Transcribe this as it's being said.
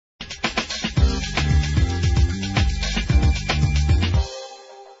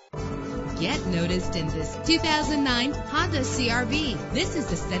noticed in this 2009 Honda CR-V. This is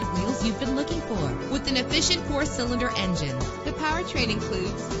the set of wheels you've been looking for, with an efficient 4-cylinder engine. The powertrain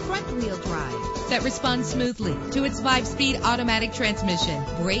includes front-wheel drive that responds smoothly to its 5-speed automatic transmission.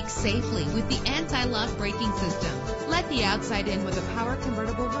 Brake safely with the anti-lock braking system. Let the outside in with a power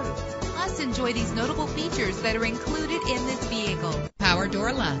convertible roof. Plus, enjoy these notable features that are included in this vehicle: power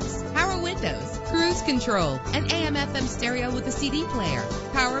door locks, power windows, cruise control, an AM/FM stereo with a CD player,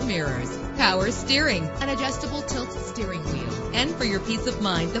 power mirrors, power steering, an adjustable tilt steering wheel. And for your peace of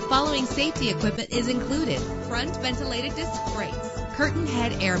mind, the following safety equipment is included: front ventilated disc brakes, curtain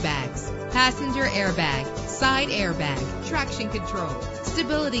head airbags, passenger airbag, side airbag, traction control,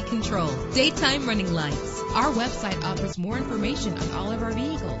 stability control, daytime running lights. Our website offers more information on all of our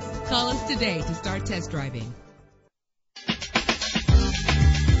vehicles. Call us today to start test driving.